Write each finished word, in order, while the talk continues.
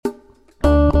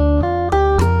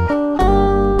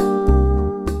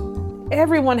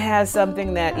everyone has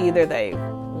something that either they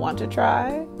want to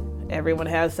try, everyone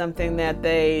has something that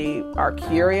they are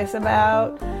curious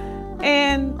about,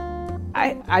 and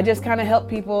I just kind of help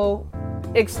people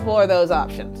explore those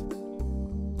options.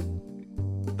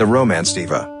 The Romance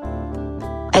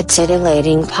Diva. A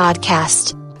titillating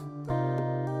podcast.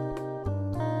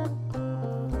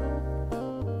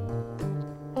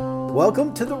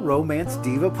 Welcome to the Romance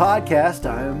Diva podcast.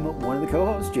 I'm one of the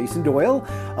co-hosts, Jason Doyle,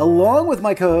 along with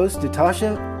my co-host,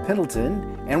 Natasha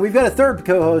Pendleton. And we've got a third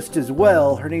co-host as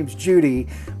well. Her name's Judy,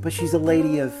 but she's a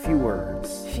lady of few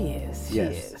words. She is.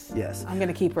 Yes. I'm going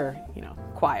to keep her,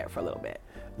 quiet for a little bit.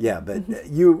 Yeah, but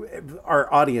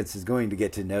our audience is going to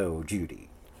get to know Judy.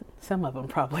 Some of them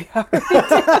probably are.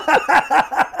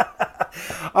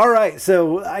 All right,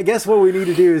 so I guess what we need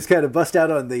to do is kind of bust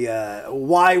out on the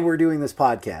why we're doing this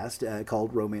podcast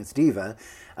called Romance Diva.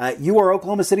 You are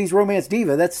Oklahoma City's Romance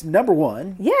Diva. That's number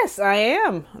one. Yes, I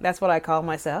am. That's what I call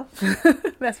myself.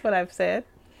 That's what I've said.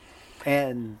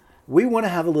 And we want to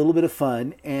have a little bit of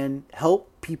fun and help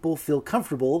people feel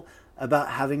comfortable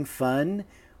about having fun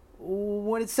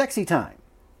when it's sexy time.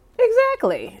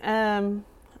 Exactly.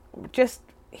 Just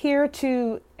here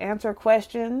to answer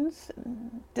questions,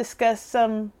 discuss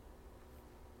some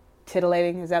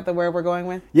titillating. Is that the word we're going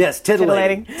with? Yes,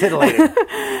 titillating.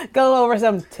 Go over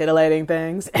some titillating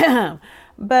things.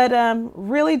 But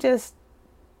really just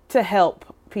to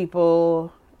help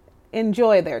people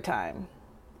enjoy their time.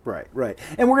 Right.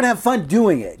 And we're going to have fun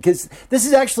doing it because this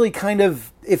is actually kind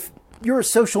of, if you're a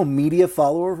social media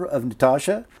follower of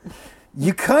Natasha,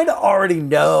 you kind of already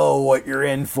know what you're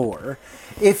in for.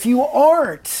 If you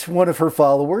aren't one of her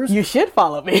followers, you should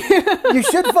follow me. You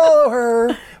should follow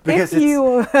her because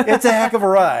it's a heck of a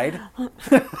ride.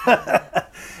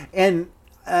 And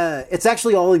it's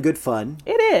actually all in good fun.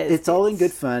 It is. It's all in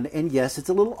good fun. And yes, it's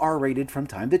a little R-rated from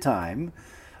time to time.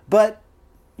 But,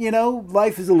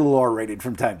 life is a little R-rated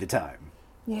from time to time.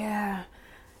 Yeah.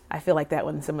 I feel like that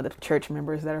with some of the church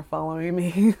members that are following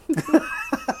me.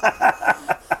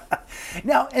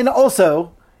 Now, and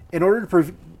also, in order to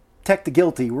protect the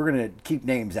guilty, we're going to keep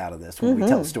names out of this when we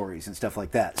tell stories and stuff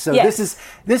like that. So yes.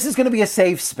 This is going to be a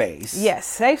safe space. Yes,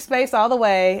 safe space all the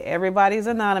way. Everybody's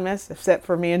anonymous, except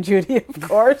for me and Judy, of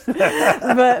course.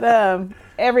 But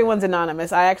everyone's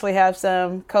anonymous. I actually have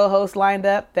some co-hosts lined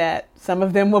up that some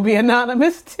of them will be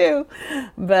anonymous too.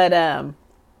 But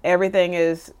everything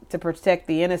is to protect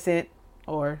the innocent,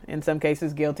 or in some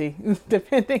cases guilty,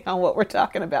 depending on what we're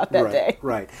talking about that day.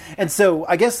 Right. And so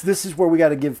I guess this is where we got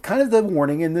to give kind of the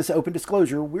warning in this open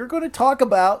disclosure. We're going to talk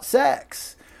about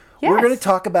sex. Yes. We're going to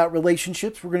talk about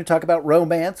relationships. We're going to talk about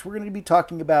romance. We're going to be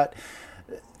talking about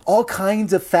all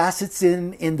kinds of facets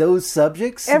in those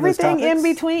subjects. Everything in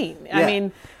between. Yeah. I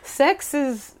mean, sex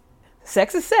is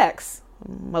sex.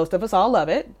 Most of us all love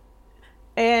it.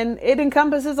 And it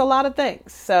encompasses a lot of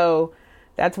things. So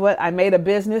that's what I made a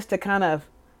business to kind of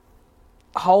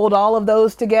hold all of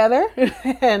those together.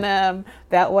 And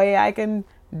that way I can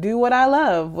do what I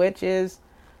love, which is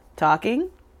talking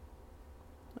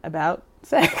about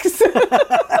sex.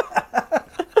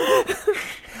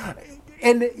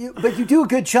 But you do a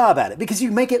good job at it because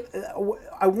you make it.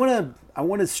 I want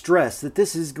to stress that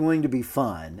this is going to be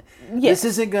fun. Yes.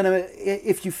 This isn't going to.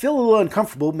 If you feel a little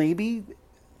uncomfortable, maybe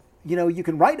you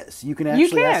can write us. You can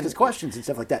actually ask us questions and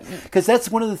stuff like that. Because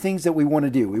that's one of the things that we want to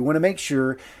do. We want to make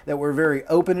sure that we're very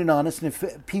open and honest. And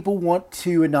if people want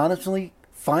to anonymously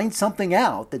find something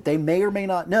out that they may or may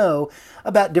not know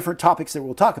about different topics that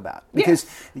we'll talk about. Because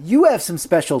you have some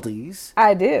specialties.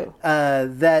 I do.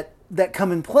 That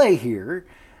come in play here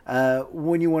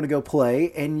when you want to go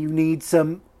play. And you need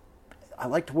some, I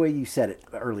liked the way you said it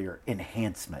earlier,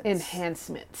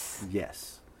 enhancements.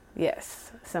 Yes.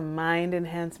 Some mind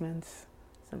enhancements,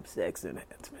 some sex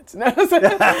enhancements. But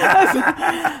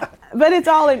it's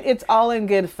all in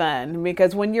good fun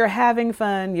because when you're having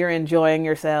fun, you're enjoying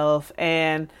yourself,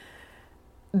 and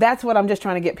that's what I'm just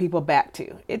trying to get people back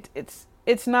to.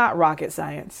 It's not rocket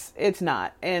science. It's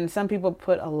not. And some people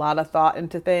put a lot of thought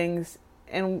into things,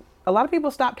 and a lot of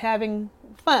people stopped having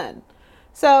fun.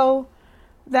 So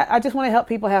that I just want to help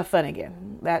people have fun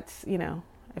again. That's,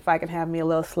 if I can have me a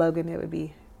little slogan, it would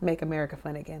be Make America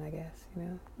Fun Again, I guess.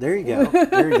 There you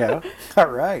go. All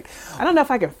right. I don't know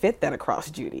if I can fit that across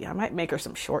Judy. I might make her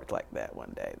some shorts like that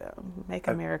one day, though. Make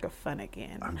America Fun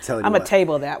Again. I'm telling you, I'm going to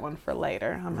table that one for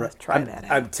later. I'm going to try that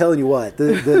out. I'm telling you what,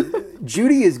 the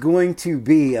Judy is going to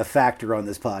be a factor on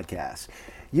this podcast.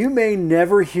 You may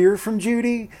never hear from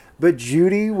Judy, but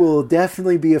Judy will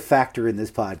definitely be a factor in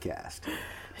this podcast.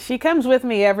 She comes with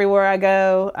me everywhere I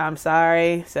go. I'm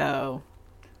sorry, so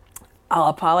I'll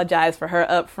apologize for her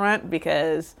up front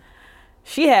because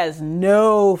She has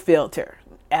no filter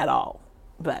at all.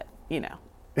 But,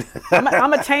 I'm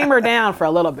going to tame her down for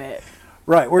a little bit.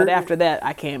 Right. But after that,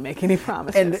 I can't make any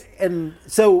promises. And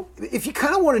so if you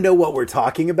kind of want to know what we're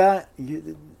talking about,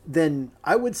 then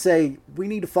I would say we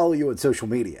need to follow you on social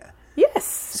media. Yes.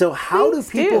 So how do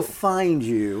people find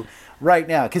you right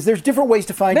now? Because there's different ways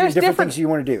to find you, different things you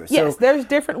want to do. Yes, there's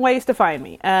different ways to find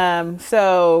me.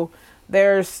 So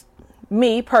there's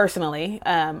me personally.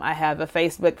 I have a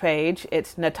Facebook page.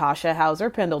 It's Natasha Hauser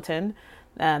Pendleton.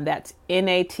 That's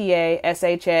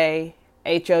NATASHAHOUSER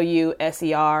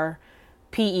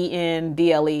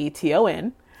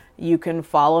You can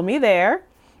follow me there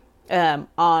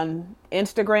on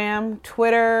Instagram,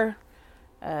 Twitter,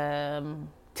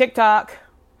 TikTok,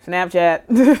 Snapchat.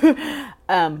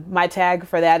 My tag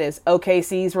for that is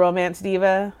OKC's Romance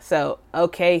Diva. So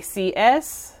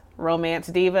OKCS Romance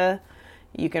Diva.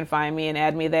 You can find me and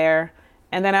add me there.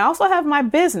 And then I also have my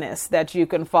business that you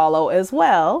can follow as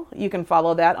well. You can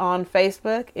follow that on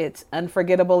Facebook. It's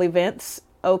Unforgettable Events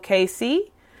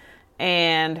OKC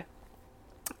and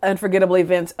Unforgettable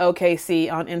Events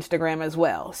OKC on Instagram as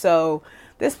well. So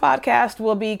this podcast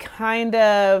will be kind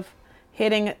of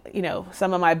hitting,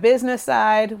 some of my business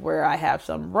side where I have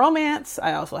some romance.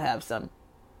 I also have some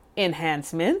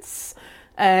enhancements.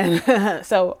 And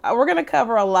so we're going to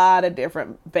cover a lot of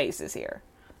different bases here.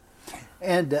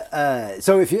 And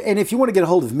so if you want to get a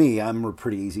hold of me, I'm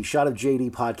pretty easy.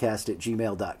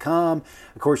 shotofjdpodcast@gmail.com.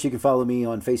 Of course, you can follow me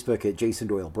on Facebook at Jason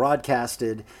Doyle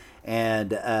Broadcasted.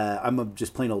 And I'm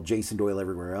just plain old Jason Doyle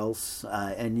everywhere else.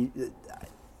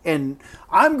 And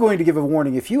I'm going to give a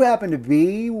warning. If you happen to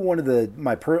be on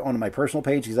my personal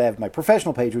page, because I have my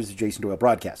professional page, which is Jason Doyle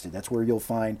Broadcasted. That's where you'll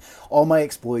find all my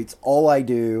exploits, all I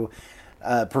do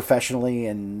professionally,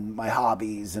 and my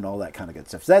hobbies and all that kind of good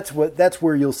stuff. So that's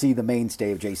where you'll see the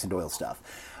mainstay of Jason Doyle stuff.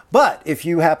 But if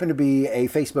you happen to be a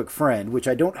Facebook friend, which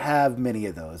I don't have many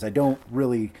of those, I don't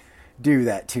really do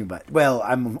that too much. Well,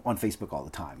 I'm on Facebook all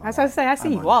the time. As I say, I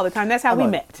see you all the time. That's how we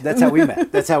met. That's how we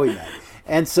met. That's how we met.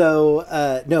 And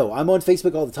so, no, I'm on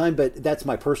Facebook all the time, but that's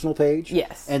my personal page.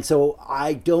 Yes. And so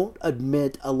I don't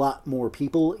admit a lot more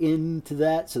people into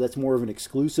that. So that's more of an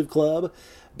exclusive club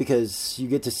because you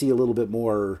get to see a little bit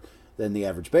more than the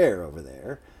average bear over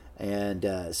there. And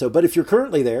but if you're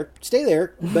currently there, stay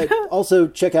there. But also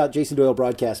check out Jason Doyle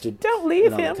Broadcasted. Don't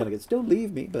leave him. Don't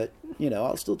leave me, but,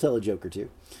 I'll still tell a joke or two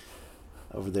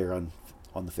over there on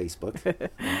the Facebook.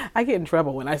 I get in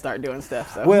trouble when I start doing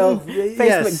stuff. So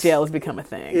Facebook jail has become a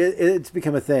thing. It's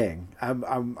become a thing.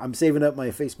 I'm saving up my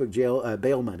Facebook jail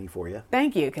bail money for you.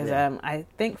 Thank you, because I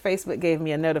think Facebook gave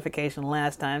me a notification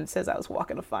last time that says I was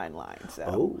walking a fine line.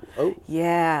 So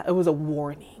yeah, it was a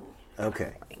warning.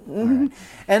 Okay, all right.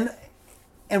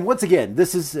 And once again,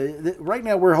 this is right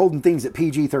now we're holding things at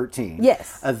PG-13.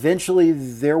 Yes. Eventually,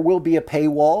 there will be a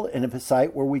paywall and a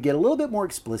site where we get a little bit more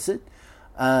explicit.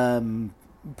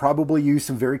 Probably use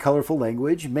some very colorful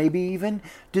language, maybe even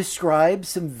describe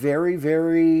some very,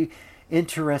 very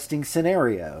interesting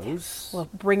scenarios. Well,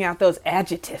 bring out those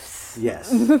adjectives.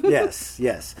 Yes,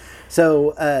 yes.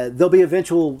 So there'll be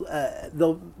eventually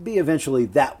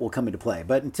that will come into play.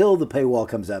 But until the paywall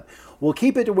comes up, we'll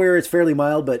keep it to where it's fairly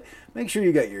mild, but make sure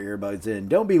you got your earbuds in.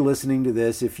 Don't be listening to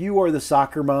this. If you are the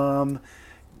soccer mom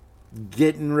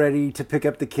getting ready to pick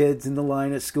up the kids in the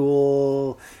line at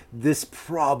school, this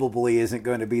probably isn't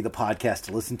going to be the podcast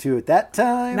to listen to at that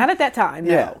time. Not at that time,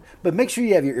 no. Yeah, but make sure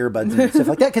you have your earbuds and stuff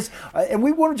like that. And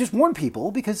we want to just warn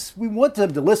people because we want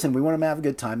them to listen. We want them to have a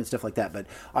good time and stuff like that. But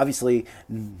obviously,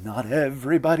 not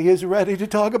everybody is ready to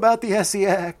talk about the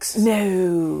sex.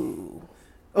 No.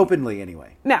 Openly,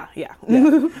 anyway. No, yeah.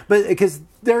 But because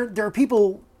there are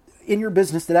people in your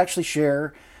business that actually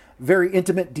share very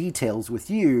intimate details with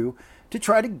you to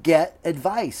try to get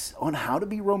advice on how to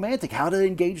be romantic, how to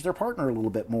engage their partner a little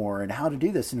bit more, and how to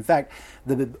do this. In fact,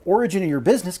 the origin of your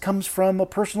business comes from a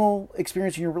personal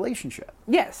experience in your relationship.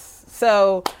 Yes.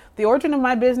 So the origin of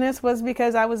my business was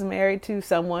because I was married to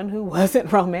someone who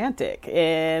wasn't romantic,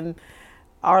 and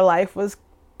our life was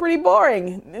pretty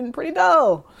boring and pretty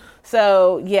dull.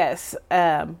 So yes,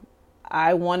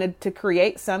 I wanted to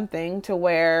create something to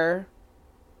where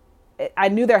I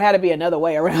knew there had to be another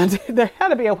way around it. There had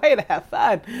to be a way to have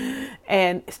fun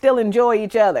and still enjoy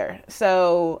each other.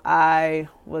 So I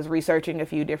was researching a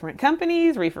few different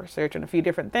companies, researching a few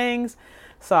different things,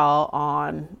 saw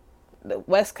on the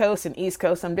West Coast and East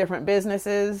Coast some different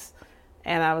businesses,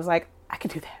 and I was like, I can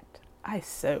do that. I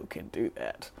so can do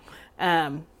that.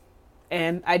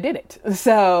 And I did it.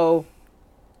 So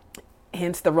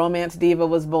hence the Romance Diva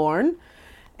was born,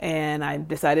 and I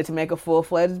decided to make a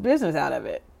full-fledged business out of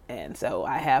it. And so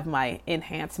I have my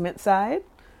enhancement side.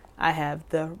 I have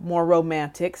the more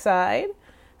romantic side.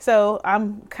 So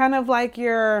I'm kind of like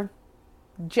your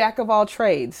jack of all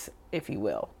trades, if you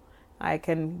will. I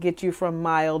can get you from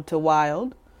mild to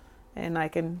wild, and I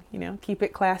can, keep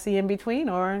it classy in between,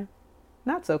 or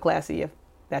not so classy if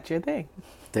that's your thing.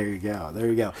 There you go. There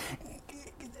you go.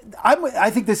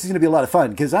 I think this is going to be a lot of fun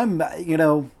because I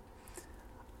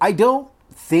don't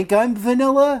think I'm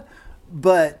vanilla,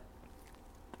 but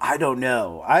I don't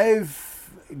know.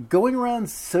 Going around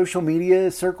social media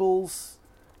circles,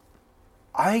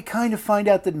 I kind of find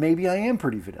out that maybe I am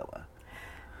pretty vanilla.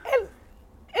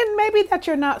 And maybe that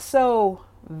you're not so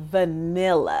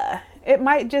vanilla. It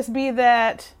might just be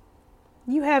that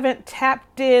you haven't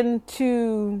tapped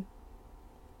into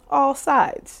all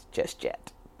sides just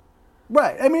yet.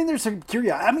 Right. I mean, there's some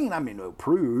curiosity. I'm no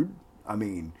prude. I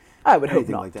would hope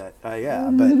anything not. like that.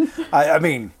 Yeah, but I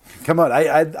mean, come on.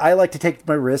 I like to take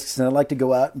my risks, and I like to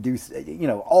go out and do,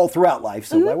 all throughout life.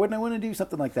 So why wouldn't I want to do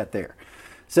something like that there?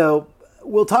 So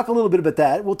we'll talk a little bit about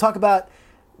that. We'll talk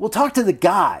to the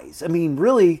guys. I mean,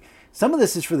 really, some of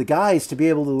this is for the guys to be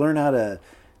able to learn how to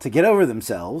get over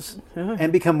themselves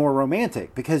and become more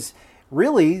romantic, because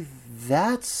really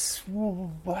that's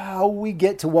how we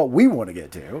get to what we want to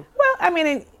get to. Well, I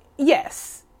mean,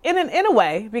 yes, in a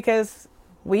way, because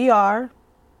we are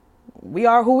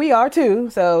who we are too.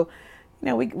 So,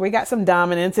 we got some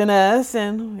dominance in us,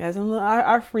 and we have some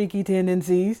our freaky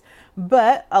tendencies.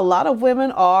 But a lot of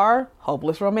women are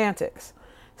hopeless romantics.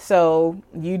 So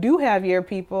you do have your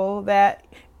people that,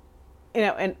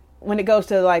 and when it goes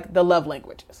to like the love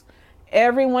languages,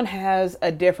 everyone has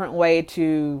a different way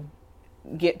to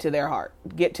get to their heart,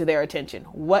 get to their attention.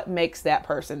 What makes that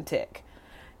person tick?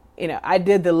 I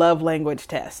did the love language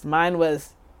test. Mine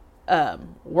was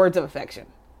words of affection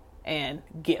and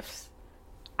gifts.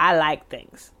 I like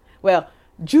things. Well,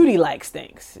 Judy likes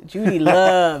things. Judy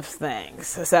loves things.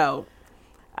 So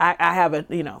I have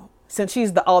since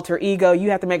she's the alter ego, you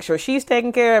have to make sure she's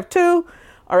taken care of too,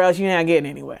 or else you're not getting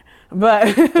anywhere.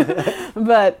 But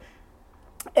but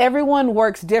everyone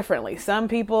works differently. Some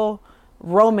people,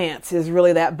 romance is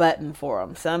really that button for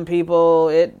them. Some people,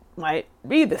 it might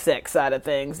be the sex side of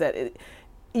things.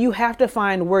 You have to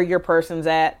find where your person's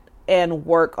at and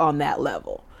work on that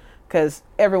level, because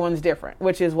everyone's different,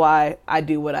 which is why I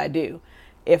do what I do.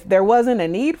 If there wasn't a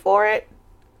need for it,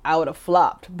 I would have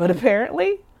flopped. But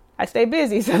apparently, I stay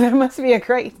busy, so there must be a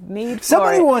great need for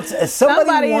somebody it. Wants to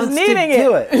needing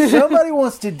do it. Somebody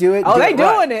wants to do it. Oh, they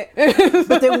doing it.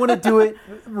 But they want to do it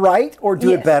right or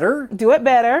do it better. Do it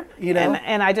better.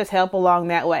 And I just help along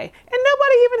that way. And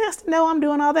nobody even has to know I'm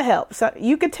doing all the help. So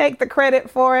you could take the credit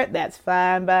for it. That's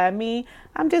fine by me.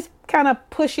 I'm just kind of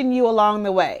pushing you along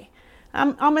the way.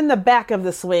 I'm in the back of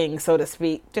the swing, so to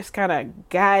speak, just kind of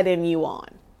guiding you on.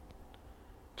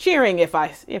 Cheering, if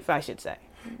I should say.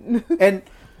 And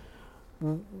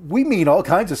we mean all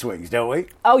kinds of swings, don't we?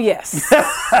 Oh, yes.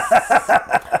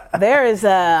 There is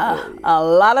a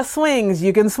lot of swings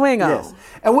you can swing on. Yes.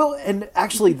 And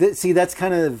actually, that's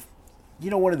kind of,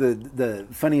 one of the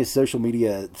funniest social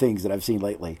media things that I've seen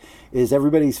lately is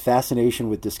everybody's fascination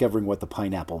with discovering what the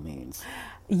pineapple means.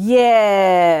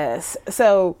 Yes.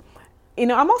 So,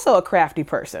 I'm also a crafty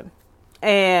person,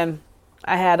 and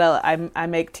I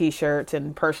make T-shirts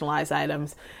and personalized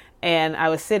items. And I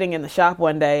was sitting in the shop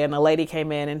one day, and a lady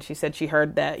came in, and she said she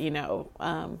heard that, she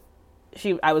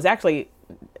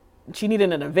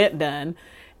needed an event done,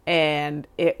 and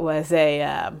it was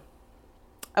a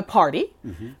party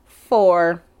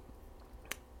for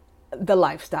the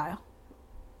lifestyle.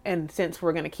 And since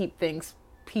we're going to keep things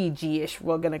PG-ish,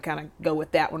 we're going to kind of go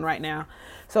with that one right now.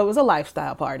 So it was a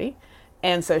lifestyle party.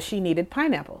 And so she needed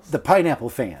pineapples. The pineapple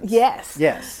fans. Yes.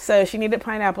 Yes. So she needed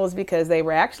pineapples because they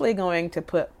were actually going to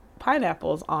put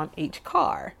pineapples on each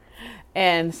car.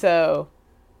 And so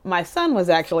my son was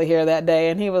actually here that day,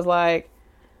 and he was like,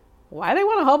 why do they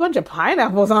want a whole bunch of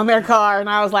pineapples on their car? And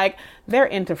I was like, they're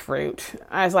into fruit.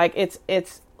 I was like, it's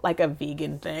like a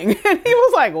vegan thing. And he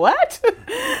was like, what?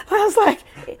 I was like,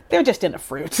 they're just into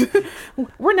fruit.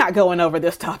 We're not going over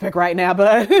this topic right now,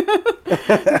 but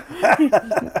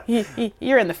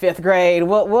you're in the 5th grade.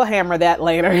 We'll hammer that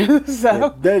later.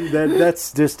 So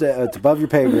that's just it's above your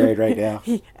pay grade right now.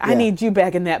 I need you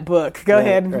back in that book. Go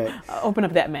ahead, open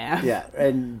up that math. Yeah,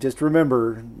 and just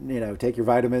remember, take your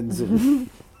vitamins and.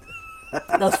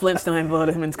 Those Flintstone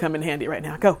vitamins come in handy right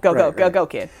now. Go,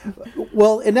 kid.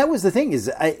 Well, and that was the thing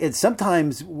is, it's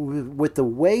sometimes with the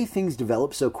way things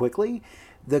develop so quickly,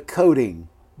 the coding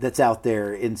that's out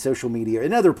there in social media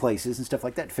and other places and stuff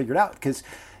like that figured out. Because,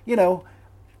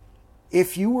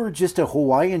 if you were just a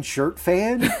Hawaiian shirt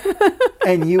fan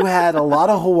and you had a lot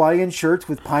of Hawaiian shirts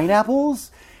with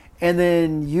pineapples, and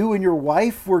then you and your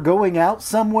wife were going out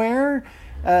somewhere.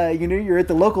 You're at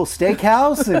the local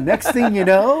steakhouse, and next thing you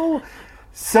know,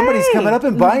 somebody's coming up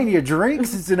and buying you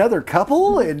drinks. It's another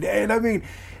couple, and I mean,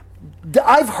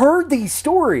 I've heard these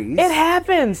stories. It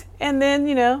happens, and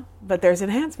then but there's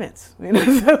enhancements.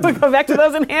 So we go back to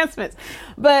those enhancements.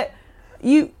 But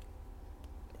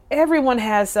everyone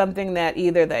has something that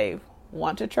either they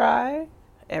want to try,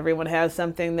 everyone has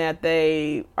something that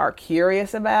they are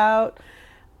curious about,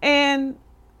 and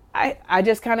I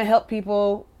just kind of help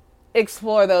people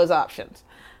explore those options.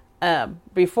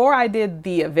 Before I did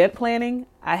the event planning,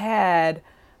 I had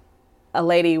a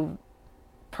lady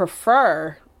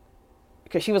prefer,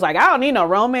 because she was like, I don't need no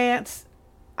romance.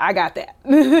 I got that.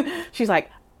 She's like,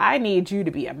 I need you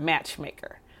to be a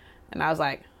matchmaker. And I was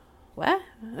like, what?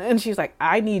 And she's like,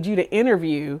 I need you to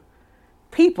interview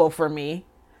people for me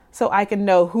so I can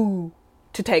know who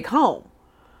to take home.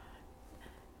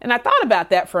 And I thought about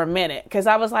that for a minute, because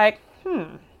I was like,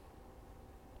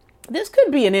 this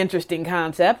could be an interesting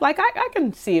concept. Like, I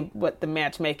can see what the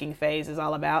matchmaking phase is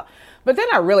all about. But then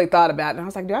I really thought about it, and I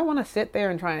was like, do I want to sit there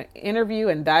and try and interview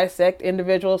and dissect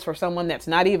individuals for someone that's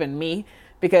not even me?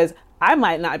 Because I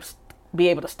might not be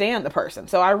able to stand the person.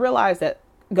 So I realized that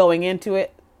going into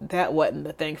it, that wasn't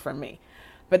the thing for me.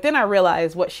 But then I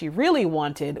realized what she really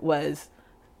wanted was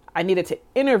I needed to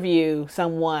interview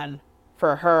someone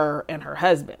for her and her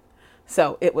husband.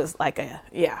 So it was like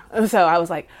So I was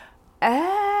like,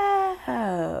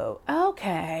 oh,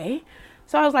 okay.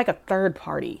 So I was like a third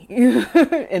party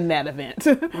in that event.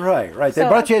 Right. They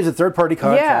brought you as a third party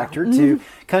contractor to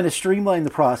kind of streamline the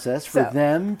process for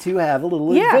them to have a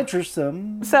little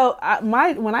adventuresome. So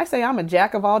when I say I'm a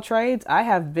jack of all trades, I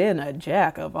have been a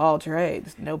jack of all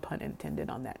trades. No pun intended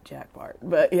on that jack part,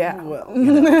 but yeah. Well,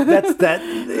 that's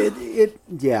that.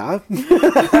 Yeah.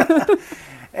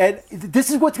 And this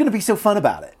is what's going to be so fun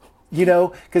about it.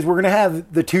 Because we're going to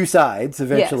have the two sides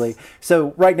eventually. Yes.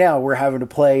 So right now we're having to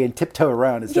play and tiptoe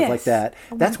around and stuff like that.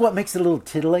 That's what makes it a little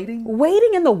titillating.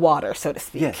 Wading in the water, so to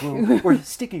speak. Yes, we're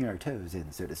sticking our toes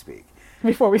in, so to speak.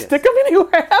 Before we stick them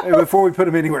anywhere else. Before we put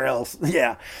them anywhere else.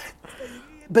 Yeah.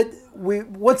 But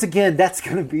once again, that's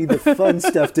going to be the fun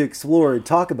stuff to explore and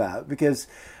talk about. Because,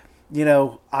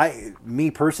 me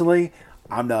personally,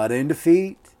 I'm not into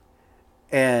feet.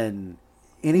 And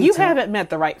you haven't met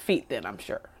the right feet then, I'm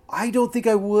sure. I don't think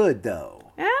I would,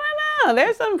 though. I don't know.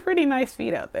 There's some pretty nice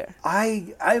feet out there.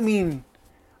 I mean,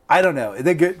 I don't know.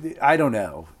 I don't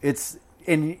know.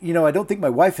 I don't think my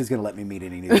wife is going to let me meet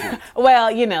any new feet.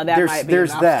 Well, that might be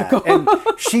there's an obstacle. that, and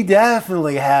she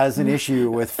definitely has an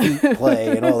issue with feet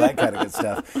play and all that kind of good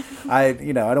stuff. I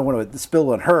don't want to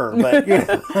spill on her, but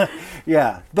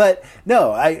yeah. But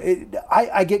no,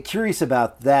 I get curious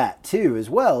about that too, as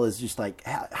well as just like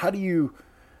how do you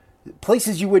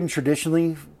places you wouldn't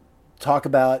traditionally talk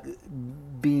about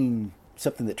being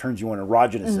something that turns you on,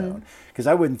 erogenous zone. Because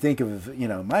I wouldn't think of,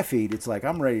 my feet. It's like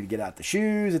I'm ready to get out the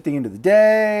shoes at the end of the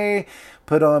day,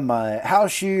 put on my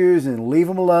house shoes and leave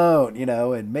them alone,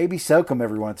 and maybe soak them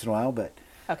every once in a while. But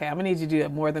okay, I'm going to need you to do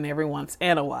that more than every once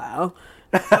in a while.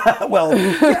 Well,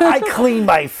 I clean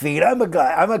my feet. I'm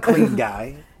a clean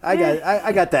guy.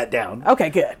 I got that down. Okay,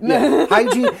 good. Yeah.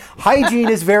 Hygiene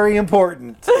is very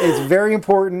important. It's very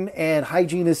important, and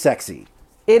hygiene is sexy.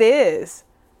 It is.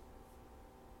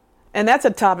 And that's a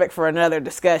topic for another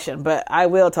discussion, but I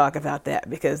will talk about that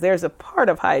because there's a part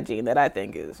of hygiene that I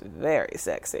think is very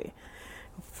sexy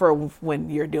for when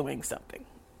you're doing something.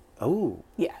 Oh.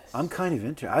 Yes. I'm kind of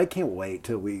into it. I can't wait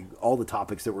till all the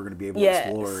topics that we're going to be able to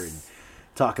explore and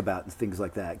talk about and things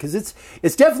like that. Because it's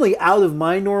definitely out of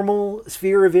my normal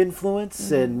sphere of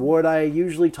influence and what I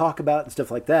usually talk about and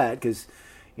stuff like that. Because,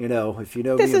 if you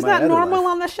know this me is not normal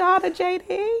on the Shot of JD.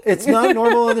 It's not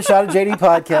normal on the Shot of JD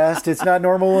podcast. It's not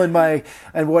normal in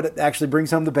what actually brings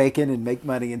home the bacon and make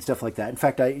money and stuff like that. In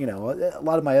fact, a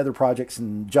lot of my other projects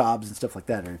and jobs and stuff like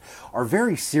that are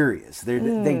very serious.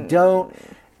 They don't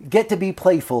get to be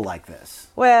playful like this.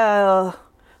 Well,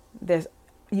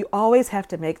 you always have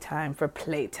to make time for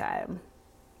playtime.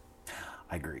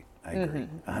 I agree.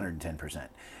 110%.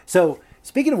 So,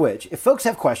 speaking of which, if folks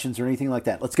have questions or anything like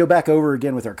that, let's go back over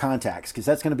again with our contacts because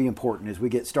that's going to be important as we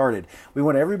get started. We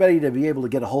want everybody to be able to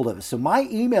get a hold of us. So my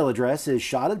email address is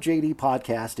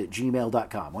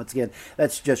shotofjdpodcast@gmail.com. Once again,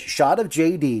 that's just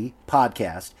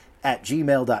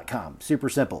shotofjdpodcast@gmail.com. Super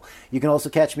simple. You can also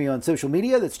catch me on social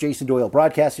media. That's Jason Doyle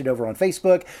Broadcasted over on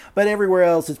Facebook. But everywhere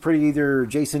else, it's pretty either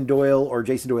Jason Doyle or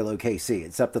Jason Doyle OKC.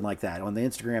 It's something like that. On the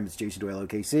Instagram, it's Jason Doyle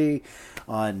OKC.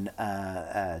 On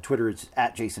Twitter, it's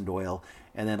 @Jason Doyle.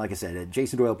 And then, like I said,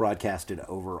 Jason Doyle Broadcasted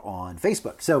over on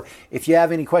Facebook. So if you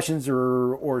have any questions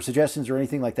or suggestions or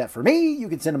anything like that for me, you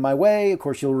can send them my way. Of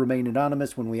course, you'll remain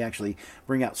anonymous when we actually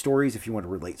bring out stories, if you want to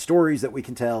relate stories that we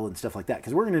can tell and stuff like that.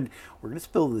 Because we're gonna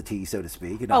spill the tea, so to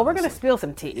speak. Oh, we're going to spill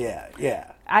some tea.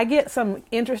 Yeah. I get some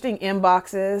interesting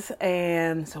inboxes,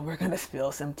 and so we're going to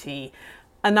spill some tea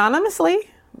anonymously,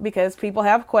 because people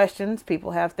have questions,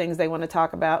 people have things they want to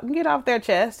talk about and get off their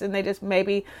chest, and they just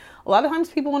maybe, a lot of times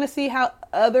people want to see how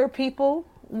other people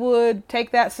would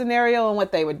take that scenario and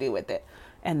what they would do with it.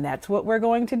 And that's what we're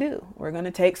going to do. We're going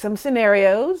to take some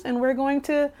scenarios and we're going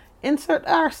to insert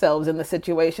ourselves in the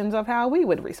situations of how we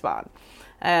would respond.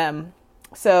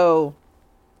 So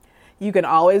you can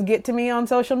always get to me on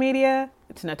social media.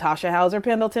 It's Natasha Hauser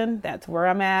Pendleton. That's where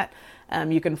I'm at.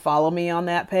 You can follow me on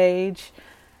that page.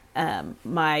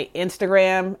 My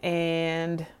Instagram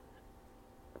and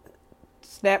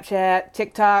Snapchat,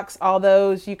 TikToks, all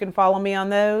those, you can follow me on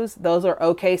those. Those are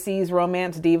OKC's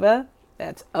Romance Diva.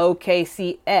 That's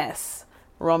OKCS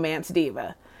Romance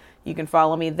Diva. You can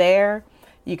follow me there.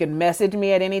 You can message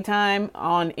me at any time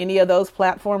on any of those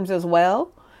platforms as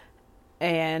well.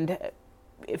 And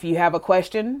if you have a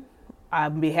question,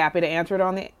 I'd be happy to answer it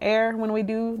on the air when we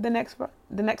do the next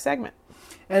segment.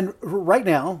 And right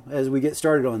now, as we get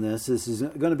started on this is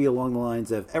going to be along the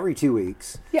lines of every 2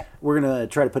 weeks. Yeah. We're going to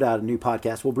try to put out a new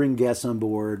podcast. We'll bring guests on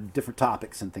board, different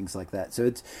topics and things like that. So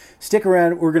stick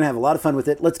around. We're going to have a lot of fun with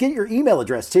it. Let's get your email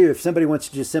address, too. If somebody wants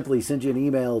to just simply send you an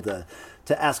email to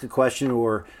ask a question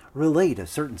or relate a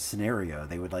certain scenario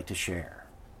they would like to share.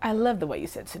 I love the way you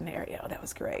said scenario. That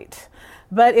was great.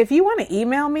 But if you want to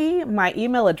email me, my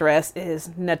email address is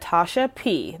Natasha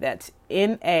P. That's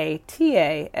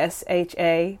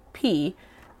NATASHAP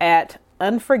at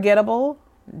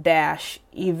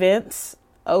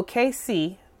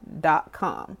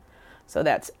unforgettable-eventsokc.com. So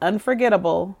that's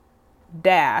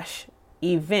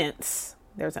unforgettable-events,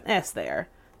 there's an S there,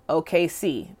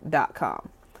 okc.com.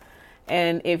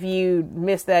 And if you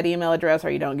miss that email address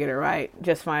or you don't get it right,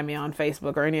 just find me on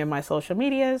Facebook or any of my social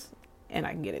medias, and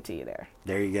I can get it to you there.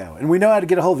 There you go. And we know how to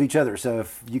get a hold of each other. So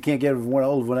if you can't get a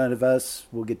hold of one of us,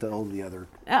 we'll get a hold of the other.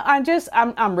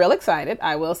 I'm real excited.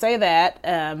 I will say that.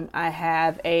 I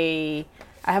have a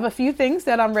few things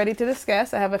that I'm ready to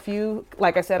discuss. I have a few,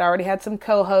 like I said, I already had some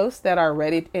co-hosts that are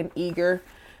ready and eager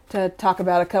to talk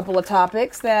about a couple of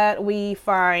topics that we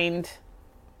find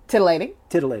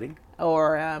titillating.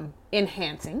 Or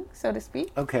enhancing, so to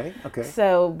speak. Okay.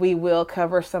 So we will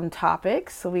cover some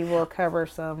topics. We will cover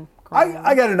some...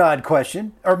 I got an odd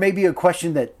question, or maybe a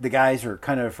question that the guys are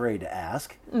kind of afraid to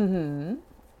ask. Mm-hmm.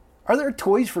 Are there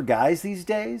toys for guys these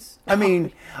days? I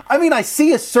mean, I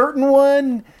see a certain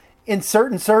one in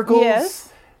certain circles.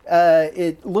 Yes.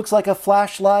 It looks like a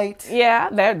flashlight. Yeah,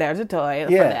 there's a toy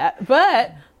for that.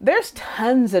 But there's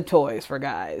tons of toys for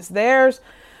guys.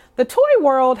 The toy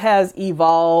world has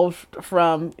evolved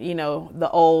from, the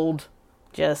old,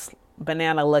 just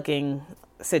banana-looking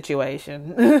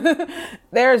situation.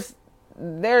 There's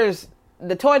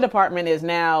the toy department is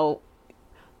now,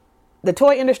 the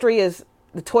toy industry is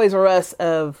the Toys R Us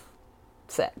of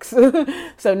sex.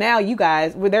 So now you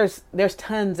guys, there's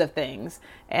tons of things,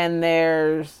 and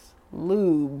there's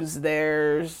lubes,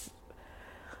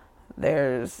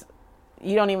 there's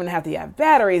you don't even have to have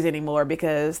batteries anymore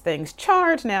because things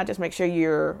charge now. Just make sure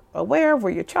you're aware of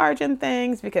where you're charging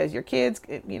things, because your kids,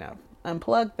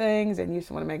 unplug things, and you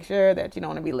just want to make sure that you don't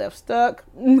want to be left stuck.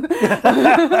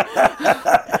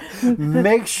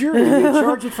 Make sure you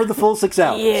charge it for the full 6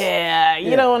 hours. Yeah,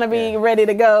 you don't want to be ready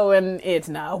to go and it's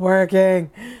not working.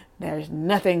 There's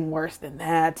nothing worse than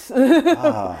that.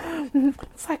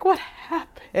 It's like, what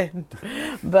happened?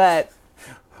 But...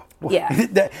 yeah.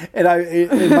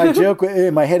 And my joke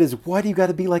in my head is, why do you got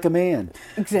to be like a man?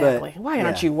 Exactly. But, why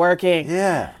aren't you working?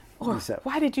 Yeah. Or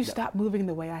why did you stop moving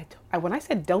the way when I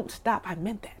said don't stop, I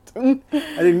meant that. I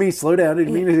didn't mean slow down. I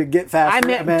didn't mean to get faster.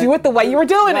 I meant do it the way you were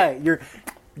doing it.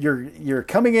 You're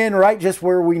coming in right just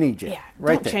where we need you. Yeah.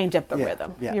 Right don't there. change up the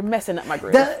rhythm. Yeah. You're messing up my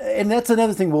groove. And that's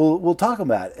another thing we'll talk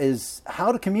about is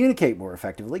how to communicate more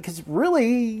effectively, because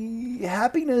really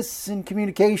happiness and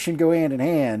communication go hand in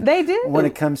hand. They do. When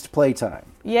it comes to playtime.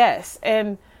 Yes.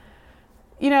 And,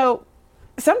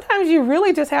 sometimes you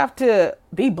really just have to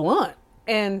be blunt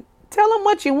and tell them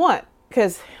what you want.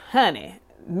 Because, honey,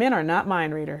 men are not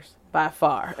mind readers by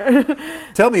far.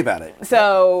 Tell me about it.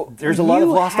 So there's a lot of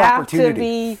lost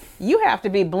opportunity. You have to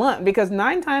be blunt, because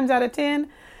 9 times out of 10,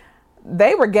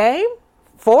 they were game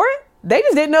for it. They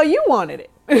just didn't know you wanted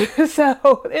it.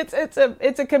 So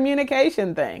it's a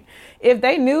communication thing. If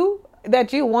they knew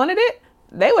that you wanted it,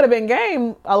 they would have been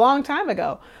game a long time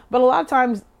ago. But a lot of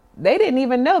times they didn't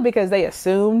even know because they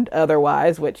assumed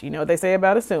otherwise, which you know what they say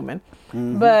about assuming.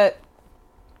 But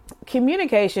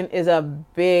communication is a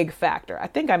big factor. I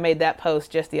think I made that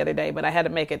post just the other day, but I had to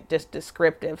make it just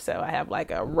descriptive. So I have like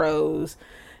a rose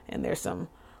and there's some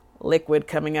liquid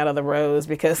coming out of the rose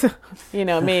because, you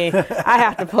know me, I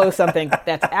have to post something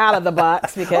that's out of the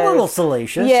box because A little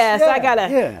salacious. Yes, Yeah, I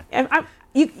gotta. yeah. And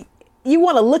you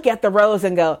want to look at the rose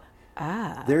and go,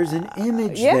 There's an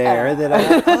image yeah. there that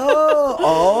okay.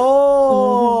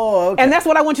 and that's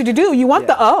what I want you to do. You want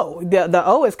the O. The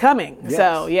O is coming. Yes.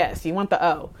 So yes, you want the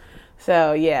O.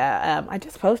 So yeah, I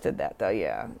just posted that though.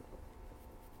 Yeah.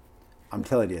 I'm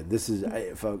telling you, this is,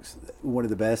 folks, one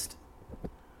of the best.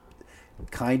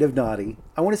 Kind of naughty.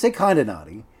 I want to say kind of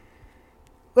naughty.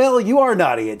 Well, you are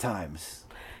naughty at times.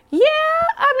 Yeah,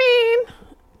 I mean,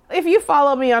 if you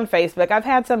follow me on Facebook, I've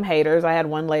had some haters. I had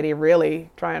one lady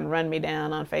really try and run me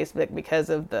down on Facebook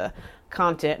because of the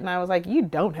content. And I was like, you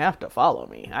don't have to follow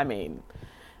me. I mean,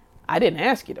 I didn't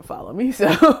ask you to follow me, so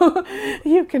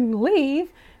you can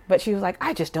leave. But she was like,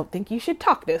 I just don't think you should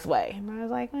talk this way. And I was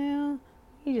like, well,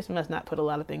 you just must not put a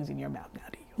lot of things in your mouth now,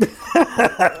 do you?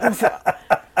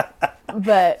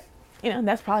 But, you know,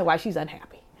 that's probably why she's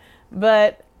unhappy.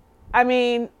 But, I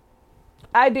mean,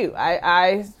 I do.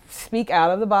 I speak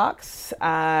out of the box.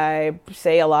 I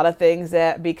say a lot of things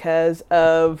that because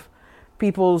of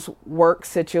people's work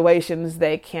situations,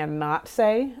 they cannot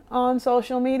say on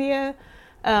social media,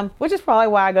 which is probably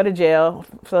why I go to jail,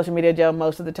 social media jail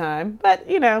most of the time. But,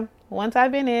 you know, once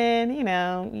I've been in, you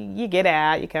know, you get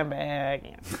out, you come back.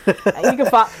 You know.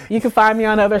 You can find me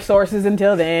on other sources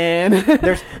until then.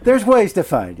 There's ways to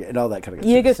find you and all that kind of stuff.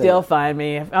 You can still find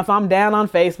me. If I'm down on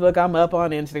Facebook, I'm up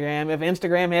on Instagram. If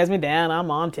Instagram has me down,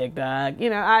 I'm on TikTok. You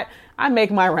know, I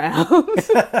make my rounds.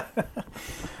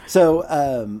 So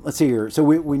let's see here. So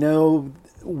we know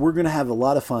we're going to have a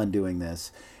lot of fun doing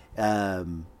this.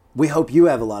 We hope you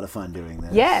have a lot of fun doing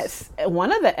this. Yes.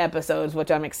 One of the episodes,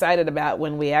 which I'm excited about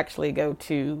when we actually go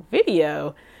to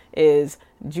video, is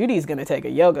Judy's going to take a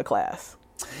yoga class.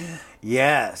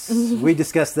 Yes. We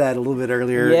discussed that a little bit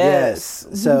earlier. Yes.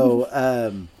 So,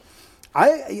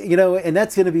 and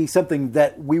that's going to be something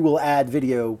that we will add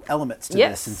video elements to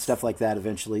this and stuff like that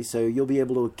eventually. So you'll be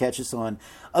able to catch us on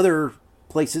other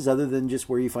places other than just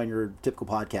where you find your typical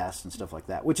podcasts and stuff like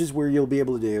that, which is where you'll be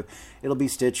able to do. It'll be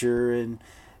Stitcher and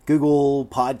Google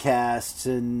Podcasts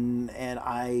and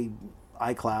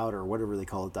iCloud or whatever they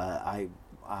call it. I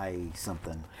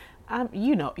something.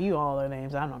 You know, you all their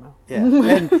names. I don't know. Yeah,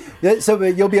 and so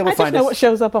you'll be able to find us. I just know what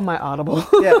shows up on my Audible.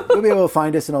 Yeah, you'll be able to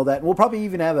find us and all that. And we'll probably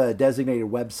even have a designated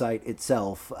website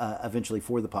itself eventually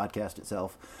for the podcast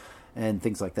itself and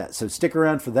things like that. So stick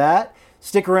around for that.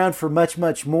 Stick around for much,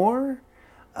 much more.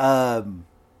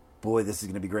 Boy, this is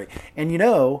going to be great. And, you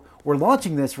know, we're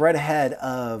launching this right ahead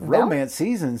of romance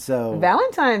season. So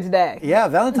Valentine's Day. Yeah,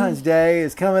 Valentine's Day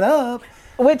is coming up.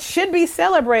 Which should be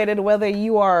celebrated whether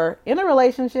you are in a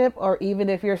relationship or even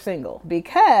if you're single.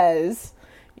 Because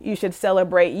you should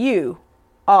celebrate you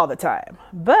all the time.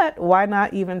 But why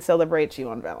not even celebrate you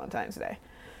on Valentine's Day?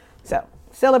 So,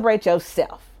 celebrate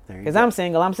yourself. Because I'm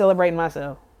single. I'm celebrating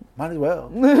myself. Might as well.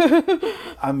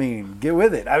 I mean, get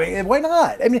with it. I mean, why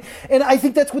not? I mean, and I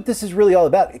think that's what this is really all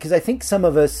about. Because I think some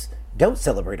of us don't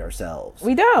celebrate ourselves.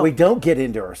 We don't. We don't get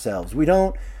into ourselves. We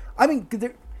don't. I mean,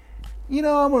 you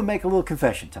know, I'm going to make a little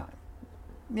confession time.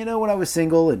 You know, when I was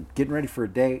single and getting ready for a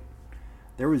date,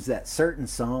 there was that certain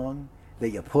song that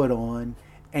you put on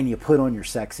and you put on your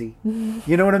sexy.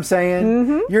 You know what I'm saying?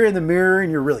 Mm-hmm. You're in the mirror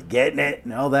and you're really getting it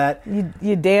and all that.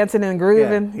 You're dancing and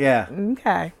grooving. Yeah.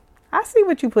 Okay. I see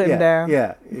what you putting down.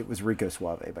 Yeah. It was Rico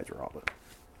Suave by Geraldo.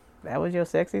 That was your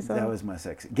sexy song? That was my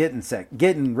sexy.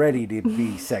 Getting ready to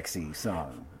be sexy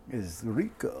song is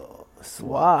Rico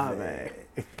Suave.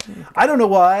 I don't know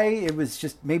why. It was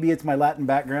just, maybe it's my Latin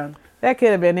background. That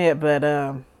could have been it, but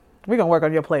we're going to work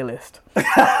on your playlist.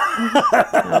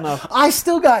 I don't know. I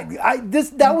still got,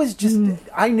 that was just,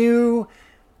 I knew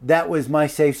that was my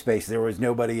safe space. There was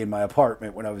nobody in my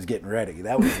apartment when I was getting ready.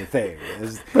 That was the thing.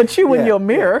 But you in your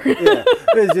mirror. Yeah.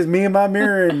 It was just me and my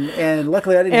mirror, and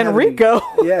luckily I didn't have Rico.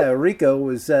 Rico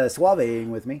was suaveing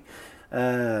with me.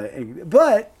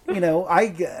 But, you know, I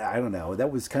don't know.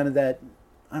 That was kind of that,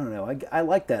 I don't know. I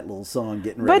like that little song,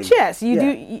 Getting Ready. But yes, you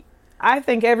do. I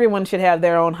think everyone should have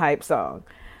their own hype song.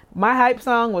 My hype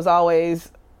song was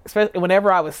always, especially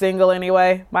whenever I was single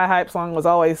anyway, my hype song was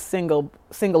always Single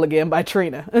Again by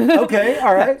Trina. Okay,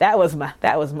 all right. That was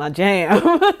my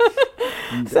jam.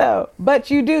 So,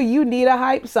 but you need a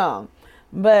hype song.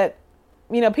 But,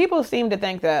 you know, people seem to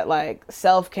think that like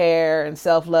self-care and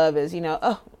self-love is, you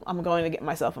know, I'm going to get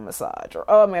myself a massage, or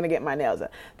oh, I'm going to get my nails done.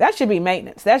 That should be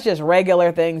maintenance. That's just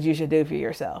regular things you should do for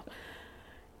yourself.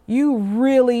 You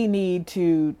really need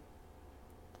to,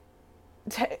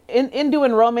 in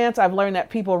doing romance, I've learned that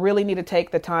people really need to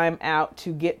take the time out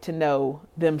to get to know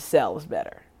themselves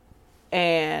better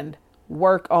and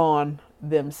work on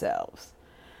themselves.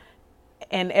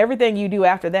 And everything you do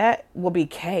after that will be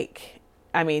cake.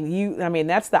 I mean,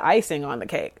 that's the icing on the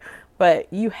cake,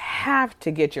 but you have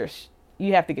to get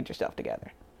yourself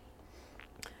together.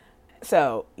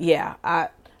 So yeah,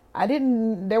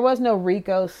 there was no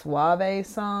Rico Suave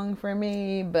song for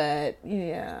me, but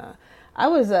yeah, I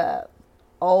was a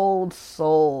old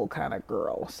soul kind of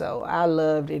girl. So I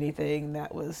loved anything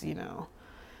that was,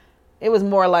 it was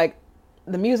more like,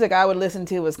 the music I would listen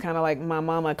to was kind of like my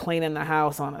mama cleaning the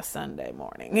house on a Sunday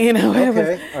morning.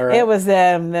 Okay, all right. It was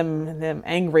them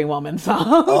angry woman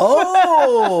songs.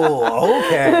 Oh,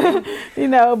 okay.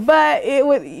 But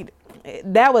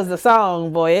that was the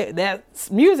song, boy. That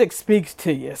music speaks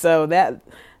to you. So that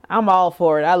I'm all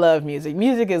for it. I love music.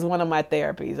 Music is one of my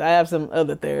therapies. I have some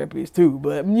other therapies too,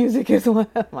 but music is one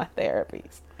of my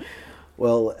therapies.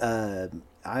 Well,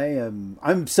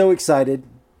 I'm so excited.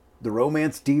 The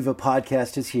Romance Diva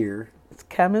podcast is here. It's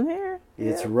coming here.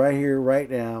 It's right here, right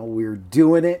now. We're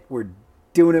doing it. We're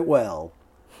doing it well.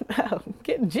 Oh,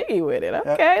 getting jiggy with it.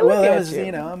 Okay, look at you.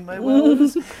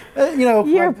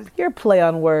 You're play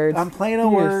on words. I'm playing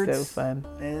on words. You're so fun.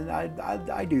 And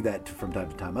I do that from time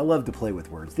to time. I love to play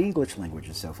with words. The English language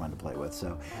is so fun to play with.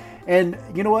 So, and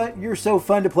you know what? You're so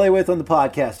fun to play with on the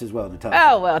podcast as well,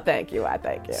 Natasha. Oh, well, thank you. I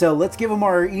thank you. So let's give them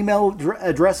our email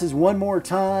addresses one more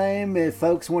time. If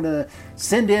folks want to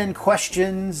send in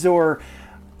questions or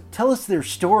tell us their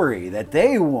story that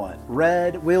they want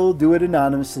read, we'll do it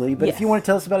anonymously. But if you want to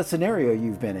tell us about a scenario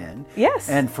you've been in,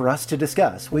 and for us to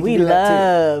discuss, we can do that too. We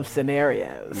love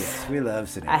scenarios. Yes, we love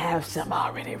scenarios. I have some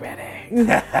already ready.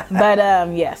 But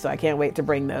so I can't wait to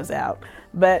bring those out.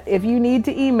 But if you need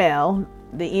to email,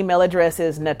 the email address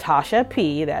is Natasha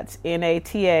P. That's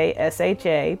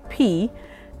Natasha P.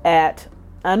 at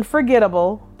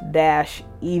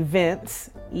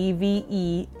unforgettable-events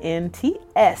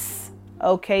events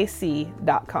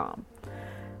okc.com.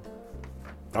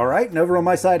 All right, and over on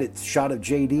my side, it's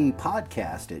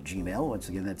shotofjdpodcast at Gmail. Once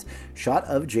again, that's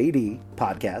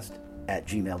shotofjdpodcast at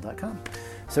gmail.com.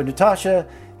 So, Natasha,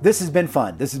 this has been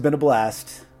fun. This has been a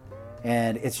blast.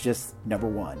 And it's just number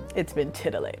one. It's been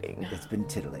titillating. It's been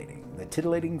titillating. The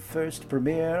titillating first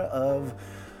premiere of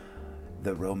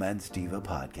the Romance Diva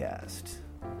podcast.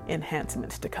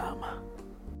 Enhancements to come.